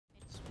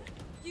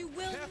You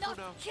will not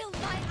kill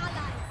my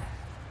ally.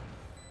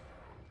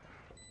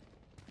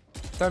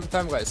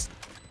 Time, guys.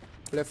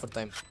 Play for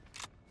time.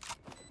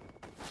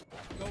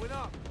 Going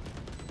up.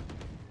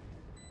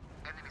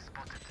 Enemy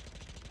spotted.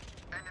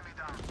 Enemy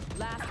down.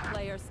 Last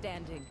player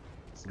standing.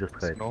 Just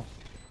play. No.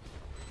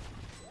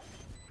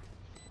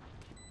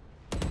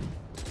 Oh,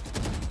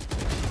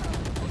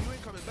 you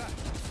ain't coming back.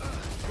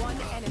 One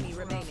enemy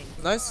remaining.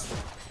 Nice.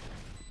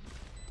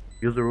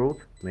 Use the road,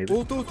 maybe.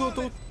 Two.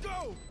 Go!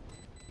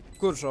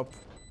 Good job.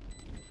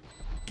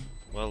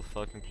 Well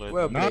fucking played.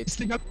 Well played. Nice,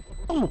 Digga.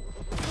 Oh.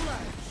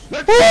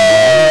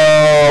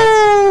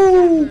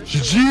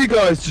 GG,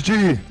 guys,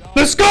 GG.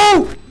 Let's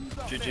go!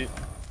 GG.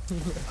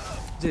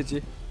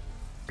 GG.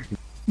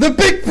 The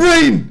big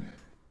brain!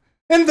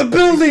 In the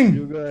building!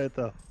 Junge,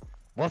 Alter.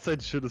 Was ein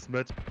schönes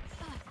Match.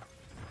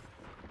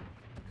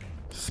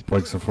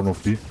 Spikes in front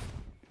of B.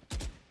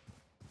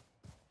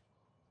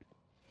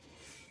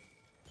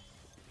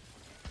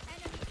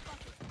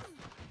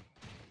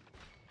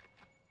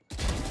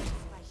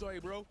 Sorry,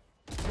 bro.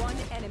 One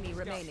enemy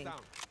remaining. Down.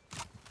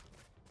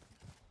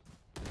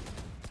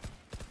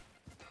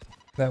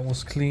 That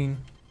was clean.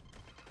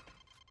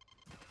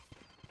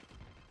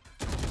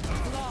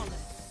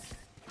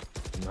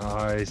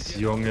 Nice,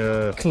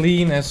 Junge.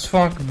 Clean as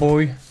fuck,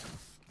 boy.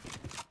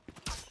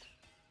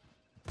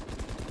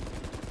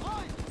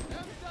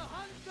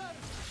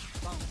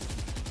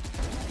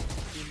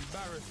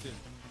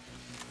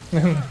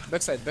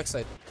 Embarrassing.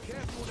 Backside.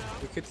 Careful now.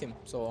 We hit him,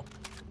 so.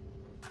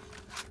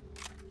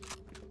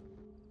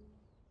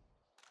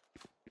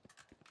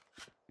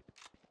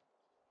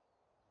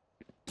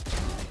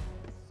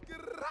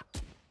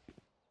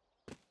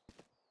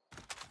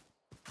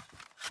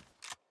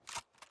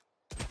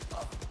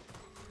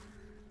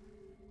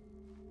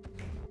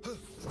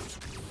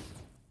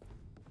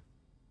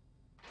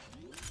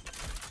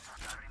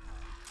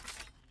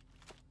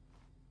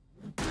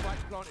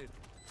 Spike planted.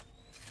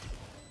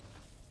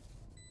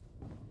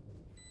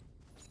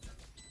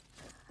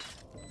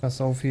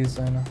 Pass auf, hier ist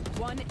einer.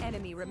 One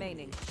enemy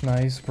remaining.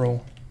 Nice,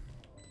 bro.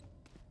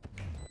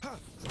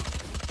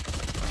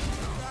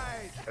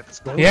 Let's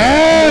go.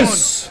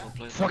 Yes!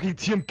 Fucking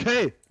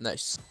TMK!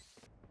 Nice.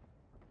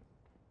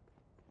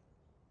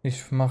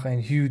 Ich mache ein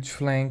huge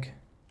flank.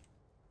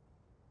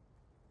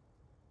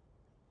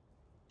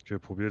 Okay,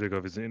 probier,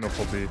 Digga, wir sind eh noch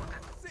vor B.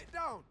 Sit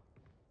down.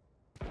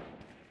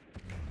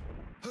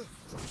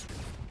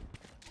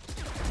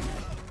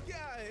 Get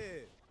out of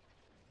here.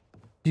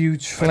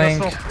 Huge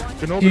flank.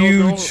 Genau,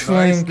 Huge Nice,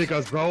 flank.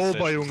 Digga,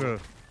 sauber, Junge.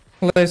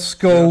 Let's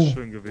go. Sehr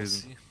schön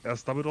gewesen.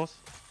 Erst Double Doors.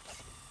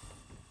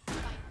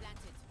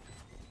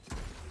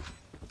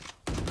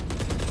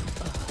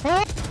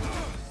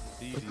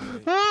 Easy,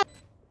 mate.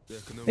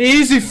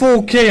 Easy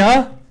 4K,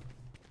 huh?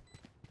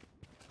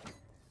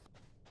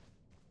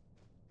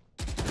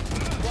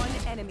 One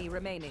enemy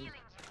remaining.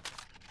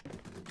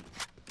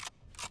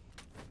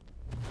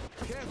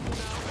 Careful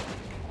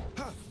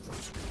now.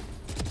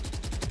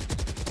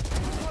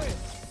 Go it.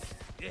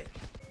 Yeah.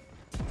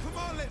 Come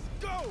on, let's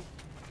go.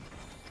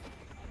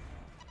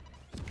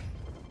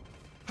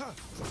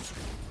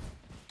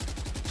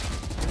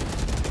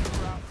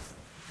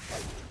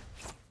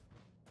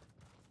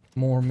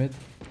 More mid.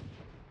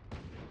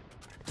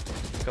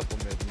 Couple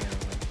mid, yeah.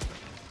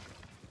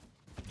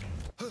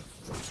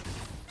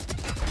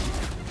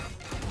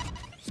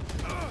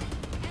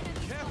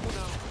 Careful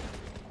now.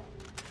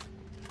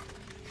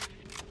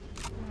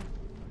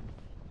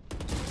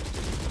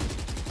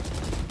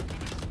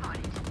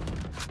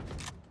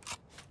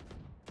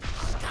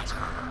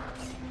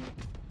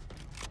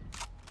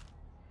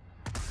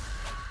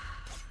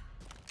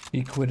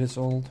 He quit his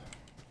ult.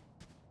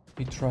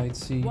 He tried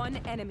C. One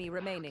enemy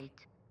remaining.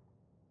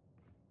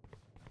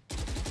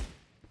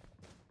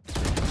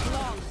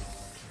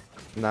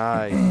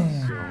 Nice.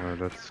 Junge,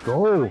 let's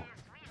go.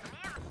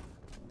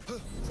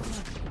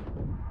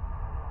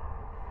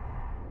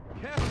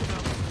 Careful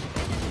now.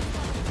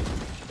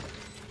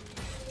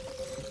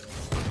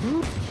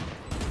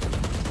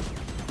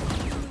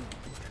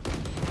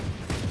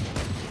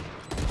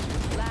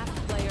 Last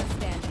player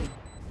standing.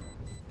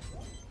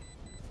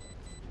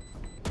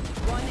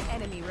 One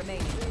enemy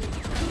remaining.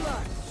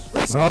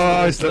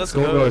 Nice, let's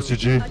go, guys,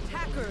 GG.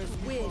 Attackers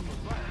win.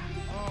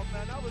 Oh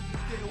man, I was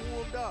just getting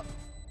warmed up.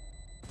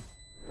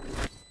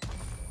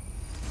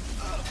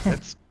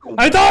 Let's go.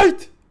 I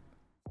died!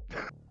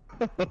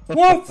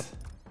 What?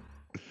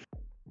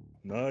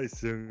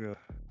 Nice, Junge.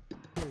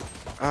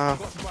 I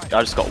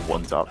just got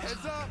one tap.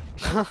 Heads up.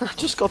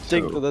 Just got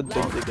dinked with a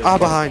dink again. Ah,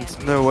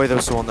 behind. No way there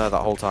was someone there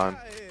that whole time.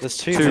 There's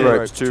Two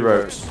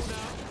ropes.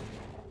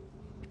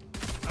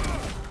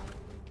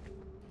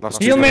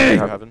 Last Heal two me!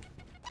 heaven.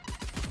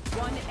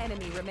 One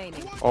enemy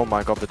remaining. Oh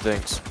my god, the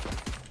dinks.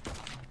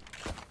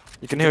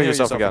 You can heal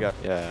yourself again.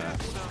 Yeah.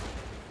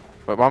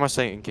 But why am I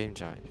saying it in game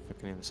chat? You're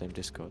fucking in the same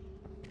Discord.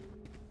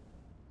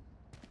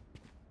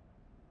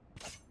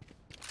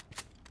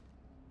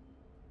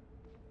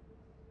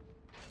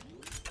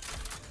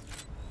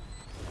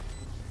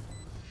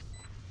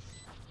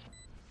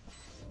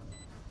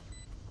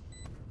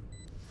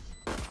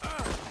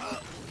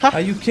 Are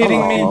you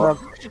kidding me?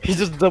 He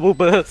just double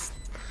burst.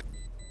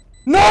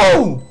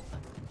 No!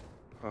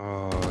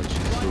 Oh,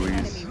 jeez One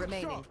Louise. enemy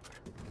remaining.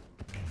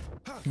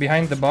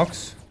 Behind the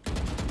box.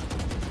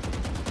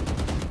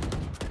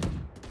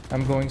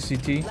 I'm going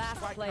CT.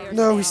 Last player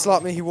No, he standing.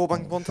 slapped me. He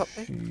wallbang one tapped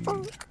me. Shit.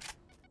 Fuck.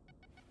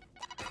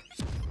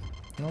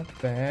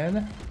 Not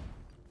bad.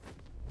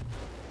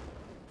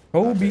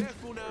 Kobe.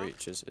 Careful now. It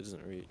reaches. It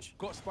doesn't reach.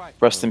 Got spike.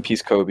 Rest in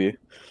peace, Kobe.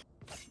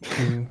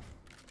 Two.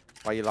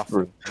 Why are you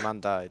laughing? The man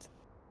died.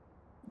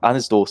 And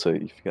his daughter,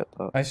 you forget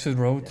that. I should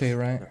rotate,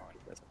 right?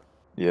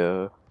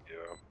 Yeah. Yeah.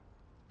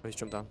 Oh, he's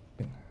jumped down.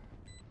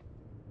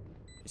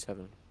 He's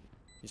heaven.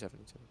 He's heaven.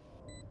 He's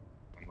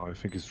heaven. No, I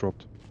think he's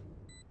dropped.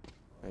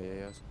 Oh, yeah, he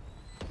has.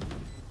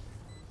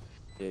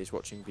 Yeah, he's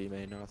watching B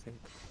main now, I think.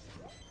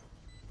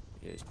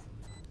 Yeah, he's...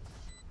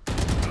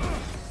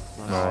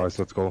 Nice,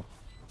 let's go.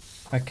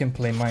 I can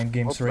play mind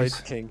Well games, played,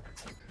 race. King.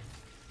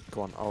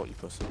 Go on, I'll ult you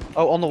pussy.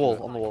 Oh, on the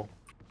wall, on the wall.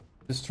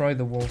 Destroy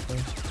the wall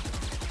first.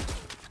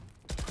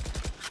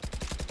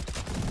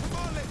 Come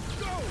on, let's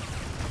go.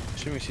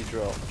 Assuming she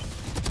dropped.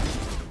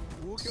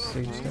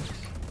 Sage dead.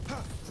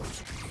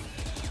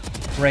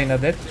 Reyna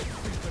dead.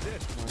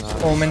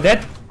 Omen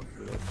dead.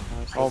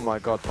 Oh my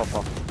god, pop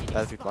off.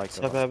 There's people like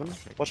Step heaven.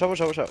 Watch out,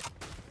 watch out, watch out.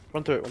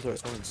 Run through it, run through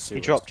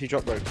it. He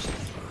dropped ropes.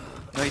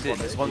 No, he didn't.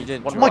 There's one. He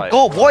didn't. One Oh my right.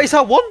 god, what is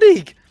that one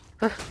dig?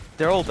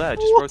 They're all there.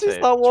 Just What rotate. is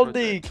that one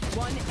dig?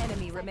 One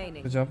enemy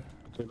remaining. Good job.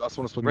 Okay, last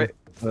one is for Right.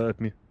 me.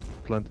 At me.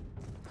 Plant.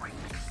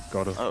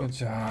 Got her. Oh. Good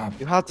job.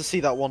 You had to see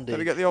that one dig. Let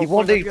me get the He ult,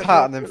 one let me dig get the Pat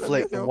ult, and then let me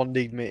flipped get the and ult. one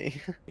dig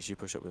me. You should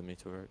push up with me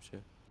to ropes, yeah.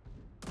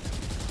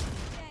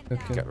 Good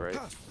kill. Get right.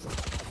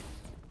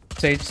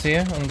 Sage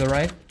here on the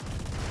right.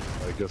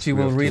 I guess She we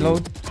will have to-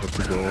 reload. have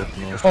to go out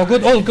now. Oh,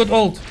 good ult, good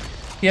ult.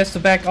 He has to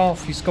back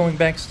off. He's going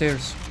back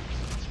stairs.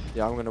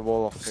 Yeah, I'm gonna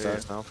wall off the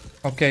stairs now.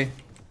 Okay.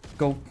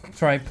 Go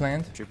try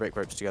plant. Should we break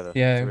ropes together?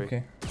 Yeah, 3,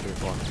 okay. 2,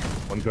 1.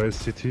 One guy is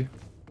CT.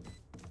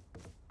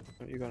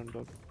 You got him,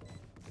 dog.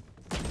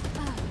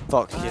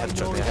 Fuck, he had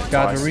shot me ahead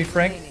Got a twice.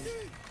 refrag.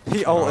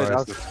 He ulted Nice,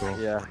 us. let's go.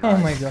 Yeah. Oh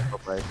my god. Well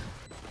played.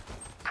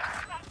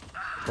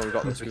 Well, we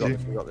got this, we got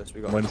this, we got this,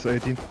 we got this. Minus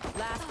 18.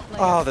 Last player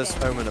Oh, there's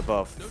standing. Omen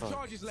above. No Fuck.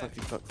 charges left.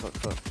 Fuck.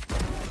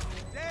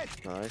 Dead.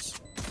 Nice.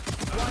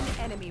 One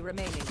enemy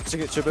remaining.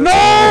 Signature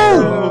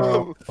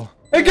No!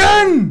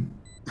 Again!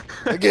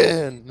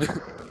 Again!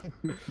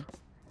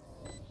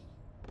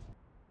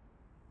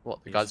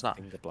 What? The He guy's just not.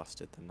 finger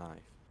blasted the knife.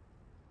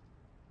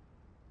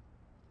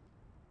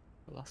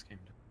 The last game.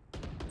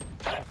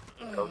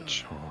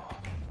 Ouch.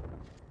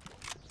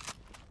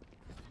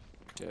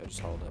 Yeah, just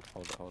hold it,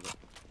 hold it, hold it.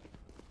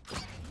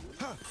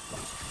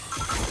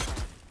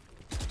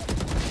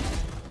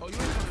 Oh, you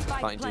ain't coming. Spike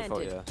Planting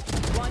default, planted.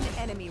 yeah. One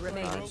enemy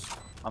remaining. Nice.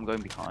 I'm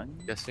going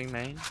behind. Guessing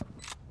main.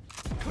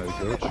 Very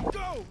good.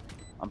 Go.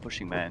 I'm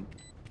pushing main.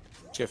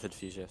 Go for the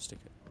defuse, yeah, stick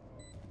it.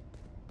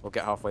 We'll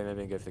get halfway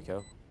maybe and go for the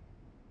kill.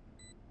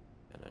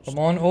 And then just-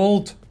 Come on,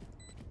 ult.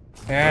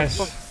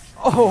 Yes.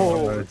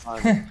 Oh!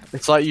 Nice.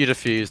 It's like you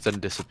defused and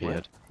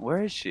disappeared.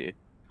 Where is she?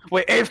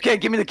 Wait, AFK,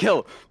 give me the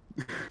kill.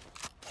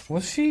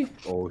 Was she?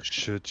 Oh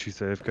shit, she's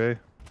AFK.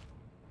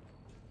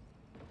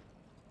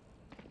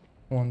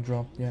 One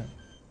drop, yeah.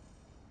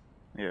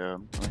 Yeah.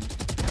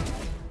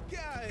 Get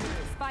out of here.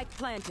 Spike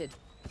planted.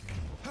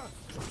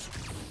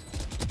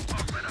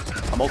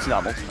 I'm ulting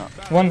out. I'm ulting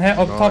out. One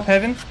up top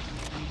heaven.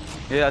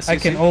 Yeah, I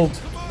can ult.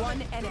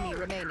 One enemy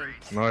remaining.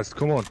 Nice,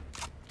 come on.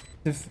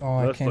 Oh,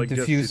 I That's can't like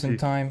just defuse in CT.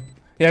 time.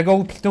 Yeah,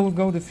 go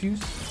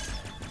defuse.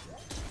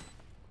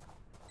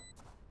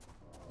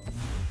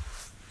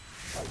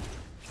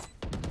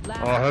 Last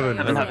Oh, heaven,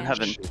 player Heaven.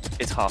 standing.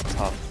 It's half. It's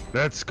half.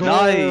 Let's go!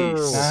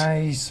 Nice.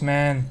 Nice,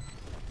 man.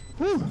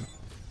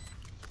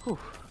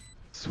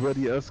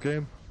 Sweaty ass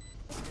game.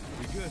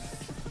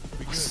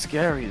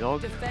 Scary,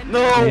 dog. Defend- No,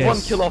 Yes.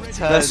 1 kill off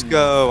 10. Let's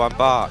go, I'm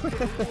back.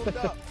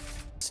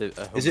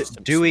 Is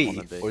it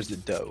dewy or is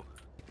it dough?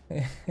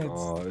 It's,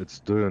 It's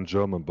dough in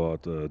German,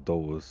 but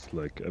dough is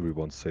like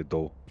everyone say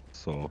dough.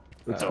 So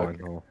it's Oh, fine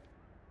now.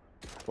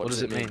 What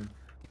does it mean?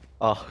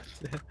 Oh,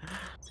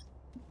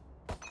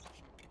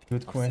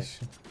 good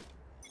question.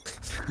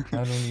 I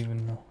don't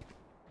even know.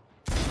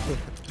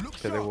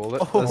 okay, they wall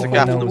it. Oh, There's a Oh,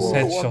 gap no, in the wall.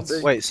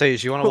 headshots. Wait,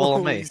 Sage, you want to wall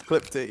on me? He's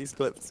clipped it, he's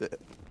clipped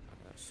it.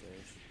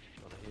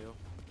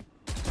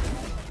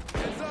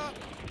 Heads up.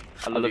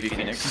 I love you,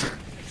 Phoenix.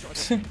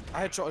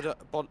 I headshotted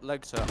a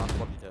leg to and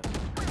bodied her.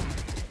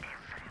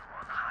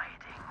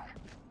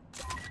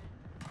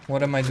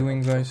 What am I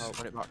doing, guys? Oh,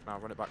 run it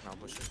back now,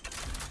 push it.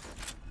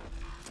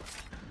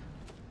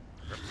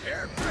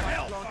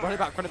 Run it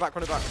back. Oh,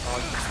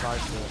 you just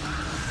dived it.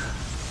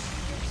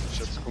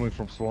 Shit's coming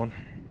from Swan.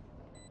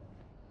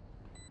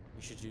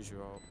 You should use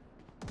your ult.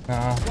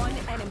 Nah, One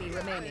enemy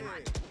remaining.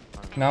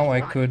 now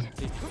I could.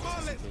 Come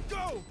on, let's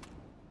go.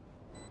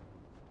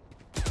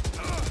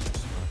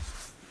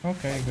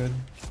 Okay, good.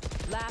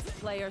 Last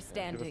player Give her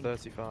standing.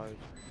 35.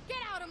 Get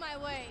out of my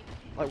way!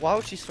 Like, why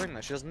would she swing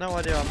that? She has no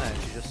idea I'm there.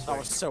 She just That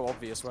was swings. so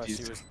obvious what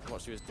she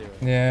was doing.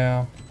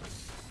 Yeah.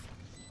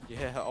 You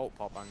hear her ult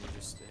pop and you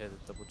just hear the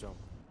double jump.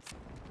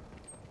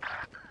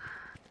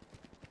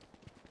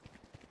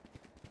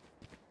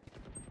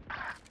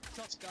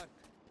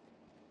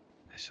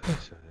 Sorry.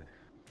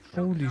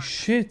 Holy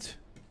shit.